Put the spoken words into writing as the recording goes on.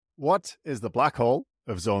What is the black hole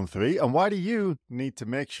of Zone 3 and why do you need to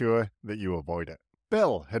make sure that you avoid it?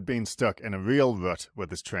 Bill had been stuck in a real rut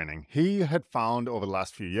with his training. He had found over the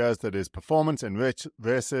last few years that his performance in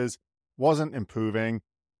races wasn't improving.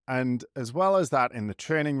 And as well as that, in the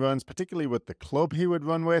training runs, particularly with the club he would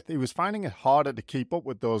run with, he was finding it harder to keep up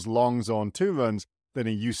with those long Zone 2 runs than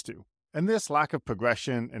he used to. And this lack of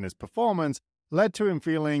progression in his performance led to him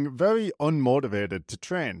feeling very unmotivated to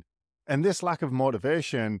train. And this lack of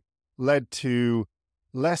motivation led to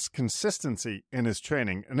less consistency in his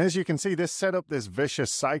training. And as you can see, this set up this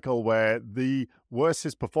vicious cycle where the worse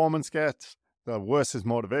his performance gets, the worse his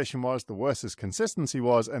motivation was, the worse his consistency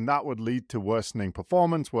was, and that would lead to worsening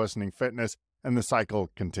performance, worsening fitness, and the cycle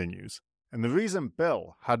continues. And the reason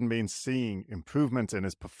Bill hadn't been seeing improvement in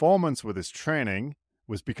his performance with his training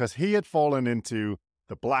was because he had fallen into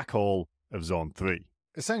the black hole of Zone 3.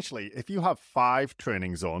 Essentially, if you have 5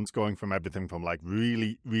 training zones going from everything from like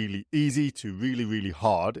really, really easy to really, really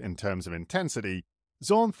hard in terms of intensity,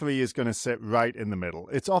 Zone 3 is going to sit right in the middle.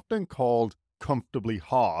 It's often called comfortably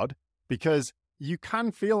hard because you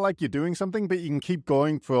can feel like you're doing something, but you can keep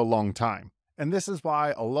going for a long time. And this is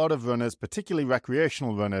why a lot of runners, particularly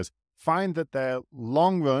recreational runners, find that their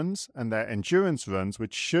long runs and their endurance runs,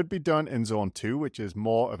 which should be done in Zone 2, which is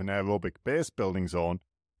more of an aerobic base building zone,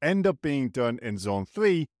 end up being done in Zone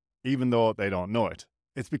 3, even though they don't know it.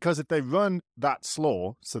 It's because if they run that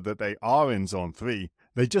slow so that they are in Zone 3,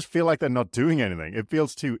 they just feel like they're not doing anything. It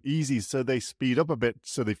feels too easy, so they speed up a bit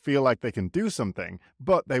so they feel like they can do something,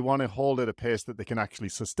 but they want to hold at a pace that they can actually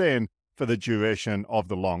sustain for the duration of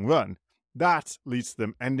the long run. That leads to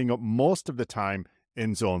them ending up most of the time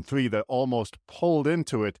in Zone 3. They're almost pulled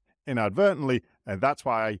into it inadvertently, and that's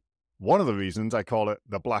why one of the reasons I call it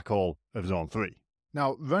the black hole of Zone 3.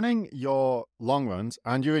 Now, running your long runs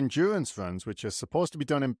and your endurance runs, which are supposed to be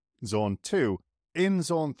done in Zone 2, in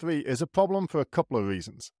Zone 3 is a problem for a couple of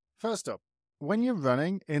reasons. First up, when you're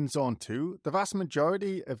running in Zone 2, the vast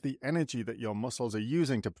majority of the energy that your muscles are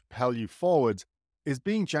using to propel you forwards is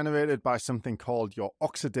being generated by something called your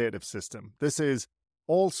oxidative system. This is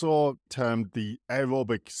also termed the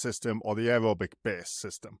aerobic system or the aerobic base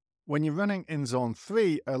system. When you're running in Zone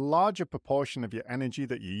 3, a larger proportion of your energy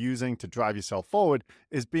that you're using to drive yourself forward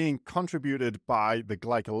is being contributed by the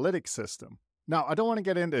glycolytic system. Now, I don't want to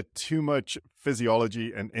get into too much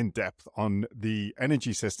physiology and in-depth on the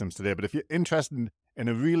energy systems today, but if you're interested in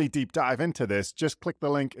a really deep dive into this, just click the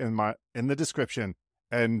link in the description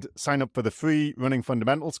and sign up for the free Running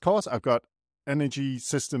Fundamentals course. I've got energy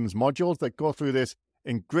systems modules that go through this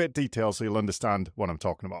in great detail so you'll understand what I'm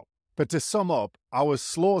talking about. But to sum up, our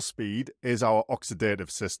slow speed is our oxidative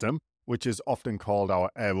system, which is often called our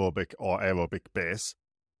aerobic or aerobic base.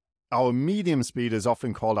 Our medium speed is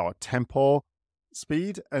often called our tempo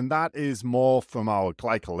speed, and that is more from our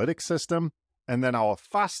glycolytic system. And then our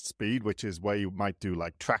fast speed, which is where you might do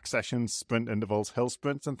like track sessions, sprint intervals, hill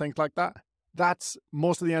sprints, and things like that. That's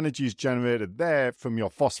most of the energy is generated there from your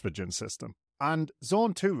phosphagen system. And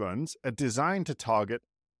Zone 2 runs are designed to target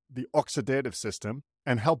the oxidative system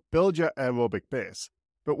and help build your aerobic base.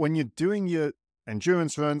 But when you're doing your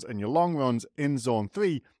endurance runs and your long runs in Zone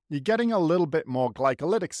 3, you're getting a little bit more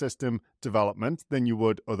glycolytic system development than you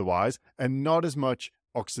would otherwise, and not as much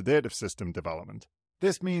oxidative system development.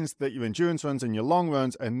 This means that your endurance runs and your long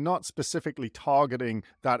runs are not specifically targeting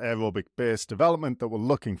that aerobic base development that we're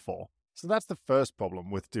looking for. So that's the first problem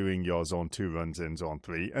with doing your Zone 2 runs in Zone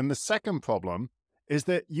 3. And the second problem is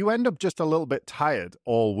that you end up just a little bit tired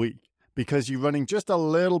all week because you're running just a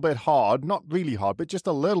little bit hard, not really hard, but just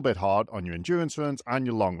a little bit hard on your endurance runs and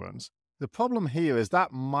your long runs. The problem here is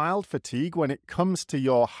that mild fatigue when it comes to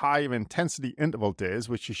your higher intensity interval days,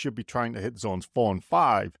 which you should be trying to hit zones 4 and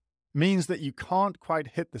 5, means that you can't quite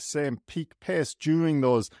hit the same peak pace during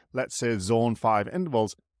those, let's say, Zone 5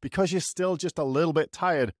 intervals because you're still just a little bit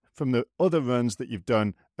tired from the other runs that you've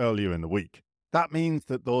done earlier in the week. That means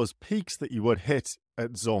that those peaks that you would hit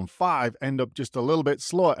at Zone 5 end up just a little bit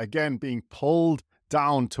slower, again being pulled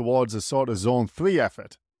down towards a sort of Zone 3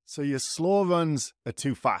 effort. So your slow runs are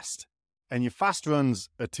too fast and your fast runs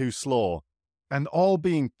are too slow, and all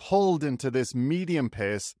being pulled into this medium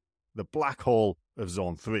pace, the black hole of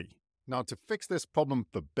Zone 3. Now, to fix this problem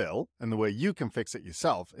for Bill, and the way you can fix it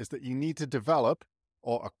yourself, is that you need to develop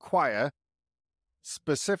or acquire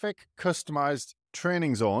specific customized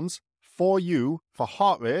training zones for you for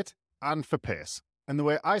heart rate and for pace. And the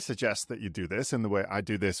way I suggest that you do this, and the way I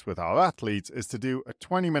do this with our athletes, is to do a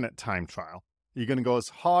 20-minute time trial. You're going to go as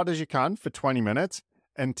hard as you can for 20 minutes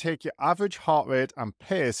and take your average heart rate and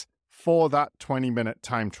pace for that 20-minute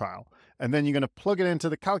time trial. And then you're going to plug it into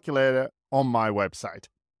the calculator on my website.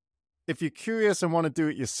 If you're curious and want to do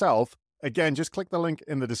it yourself, again, just click the link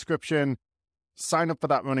in the description. Sign up for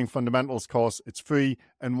that Running Fundamentals course. It's free.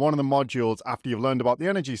 And one of the modules, after you've learned about the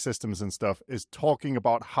energy systems and stuff, is talking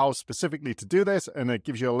about how specifically to do this. And it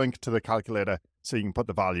gives you a link to the calculator so you can put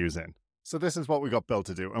the values in. So this is what we got Bill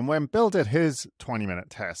to do. And when Bill did his 20-minute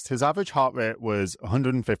test, his average heart rate was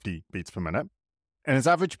 150 beats per minute. And his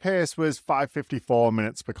average pace was 554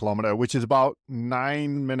 minutes per kilometer, which is about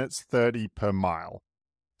 9 minutes 30 per mile.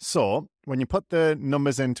 So when you put the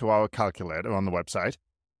numbers into our calculator on the website,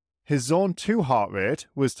 his zone 2 heart rate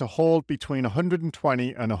was to hold between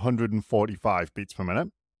 120 and 145 beats per minute.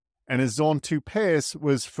 And his zone 2 pace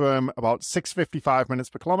was from about 655 minutes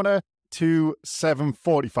per kilometer to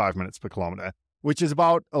 745 minutes per kilometer, which is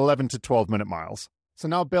about 11 to 12 minute miles. So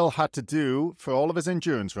now Bill had to do, for all of his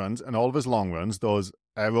endurance runs and all of his long runs, those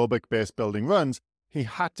aerobic base building runs, he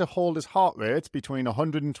had to hold his heart rate between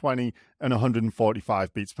 120 and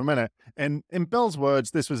 145 beats per minute. And in Bill's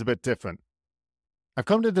words, this was a bit different. I've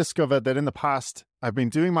come to discover that in the past, I've been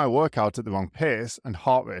doing my workout at the wrong pace and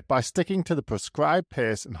heart rate. By sticking to the prescribed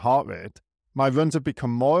pace and heart rate, my runs have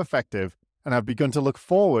become more effective and I've begun to look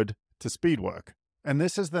forward to speed work. And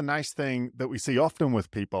this is the nice thing that we see often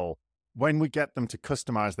with people when we get them to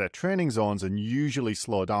customize their training zones and usually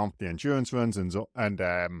slow down for the endurance runs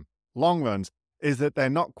and long runs, is that they're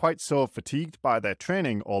not quite so fatigued by their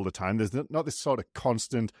training all the time. There's not this sort of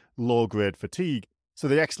constant low-grade fatigue. So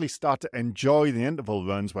they actually start to enjoy the interval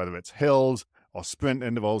runs, whether it's hills or sprint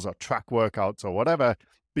intervals or track workouts or whatever,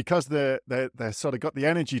 because they're sort of got the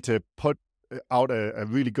energy to put out a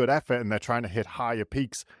really good effort and they're trying to hit higher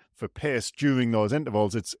peaks for pace during those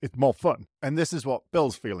intervals. It's more fun. And this is what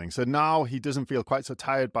Bill's feeling. So now he doesn't feel quite so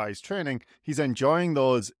tired by his training. He's enjoying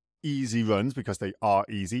those easy runs because they are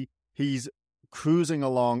easy. He's cruising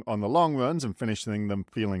along on the long runs and finishing them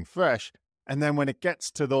feeling fresh. And then when it gets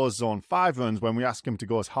to those zone 5 runs, when we ask him to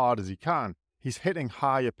go as hard as he can, he's hitting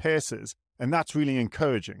higher paces. And that's really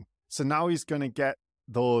encouraging. So now he's going to get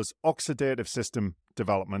those oxidative system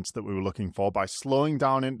developments that we were looking for by slowing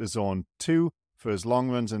down into zone 2 for his long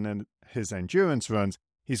runs and then his endurance runs.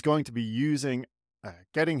 He's going to be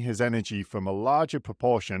getting his energy from a larger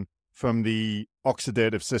proportion from the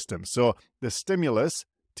oxidative system. So the stimulus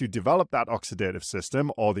to develop that oxidative system,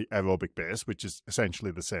 or the aerobic base, which is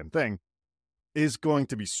essentially the same thing, is going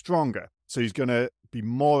to be stronger. So he's going to be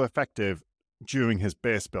more effective during his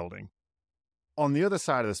base building. On the other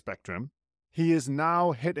side of the spectrum, he is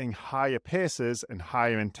now hitting higher paces and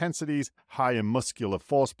higher intensities, higher muscular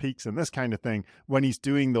force peaks and this kind of thing when he's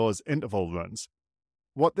doing those interval runs.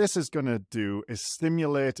 What this is going to do is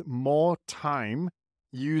stimulate more time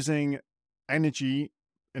using energy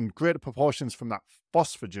in greater proportions from that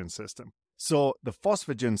phosphagen system. So the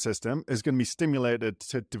phosphagen system is going to be stimulated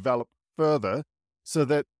to develop further so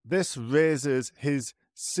that this raises his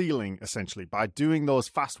ceiling essentially. By doing those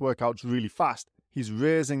fast workouts really fast, he's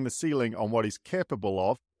raising the ceiling on what he's capable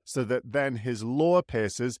of so that then his lower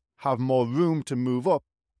paces have more room to move up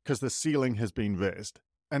because the ceiling has been raised.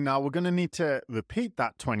 And now we're going to need to repeat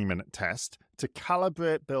that 20-minute test to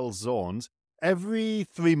calibrate Bill's zones every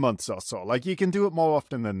 3 months or so. Like, you can do it more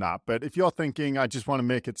often than that, but if you're thinking, I just want to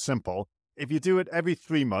make it simple, if you do it every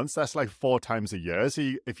 3 months, that's like 4 times a year.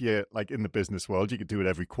 So if you're like in the business world, you could do it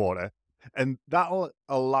every quarter. And that'll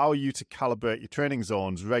allow you to calibrate your training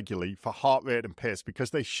zones regularly for heart rate and pace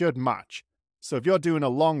because they should match. So if you're doing a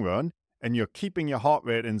long run and you're keeping your heart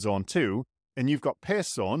rate in zone 2 and you've got pace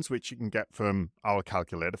zones, which you can get from our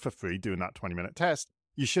calculator for free doing that 20-minute test,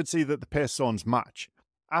 you should see that the pace zones match.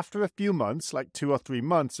 After a few months, like 2 or 3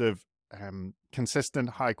 months of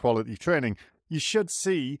consistent high quality training, you should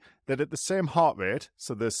see that at the same heart rate,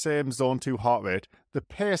 so the same zone 2 heart rate, the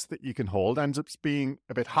pace that you can hold ends up being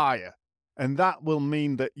a bit higher. And that will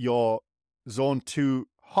mean that your zone 2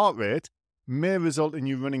 heart rate may result in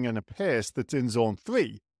you running in a pace that's in zone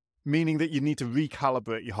 3, meaning that you need to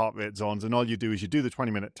recalibrate your heart rate zones. And all you do is you do the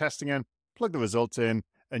 20-minute test again, plug the results in,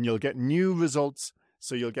 and you'll get new results.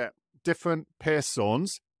 So you'll get different pace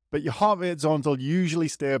zones, but your heart rate zones will usually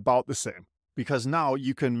stay about the same because now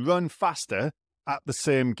you can run faster at the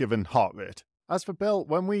same given heart rate. As for Bill,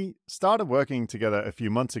 when we started working together a few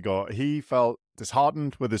months ago, he felt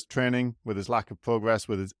disheartened with his training, with his lack of progress,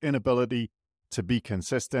 with his inability to be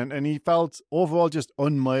consistent, and he felt overall just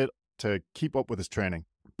unmade to keep up with his training.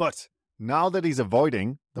 But now that he's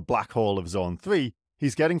avoiding the black hole of zone 3,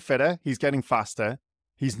 he's getting fitter, he's getting faster,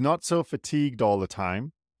 he's not so fatigued all the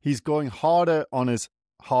time, he's going harder on his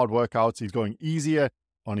hard workouts, he's going easier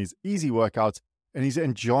on his easy workouts, and he's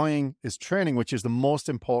enjoying his training, which is the most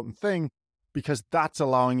important thing, because that's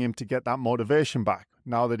allowing him to get that motivation back.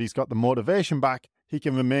 Now that he's got the motivation back, he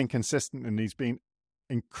can remain consistent, and he's been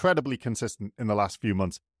incredibly consistent in the last few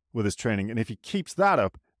months with his training. And if he keeps that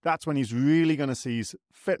up, that's when he's really going to see his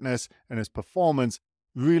fitness and his performance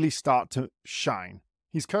really start to shine.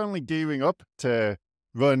 He's currently gearing up to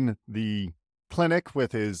run the clinic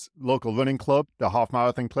with his local running club, the half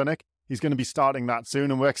marathon clinic. He's going to be starting that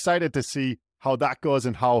soon, and we're excited to see how that goes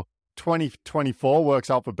and how 2024 works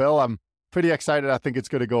out for Bill. I'm pretty excited. I think it's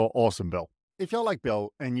going to go awesome, Bill. If you're like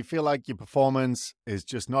Bill and you feel like your performance is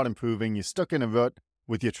just not improving, you're stuck in a rut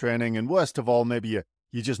with your training, and worst of all, maybe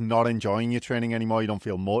you're just not enjoying your training anymore. You don't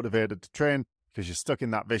feel motivated to train because you're stuck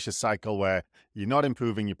in that vicious cycle where you're not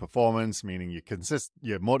improving your performance, meaning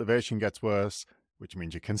your motivation gets worse, which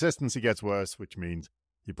means your consistency gets worse, which means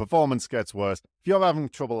your performance gets worse. If you're having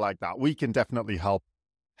trouble like that, we can definitely help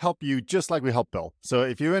you just like we help Bill. So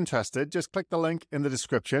if you're interested, just click the link in the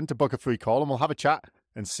description to book a free call, and we'll have a chat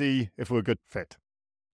and see if we're a good fit.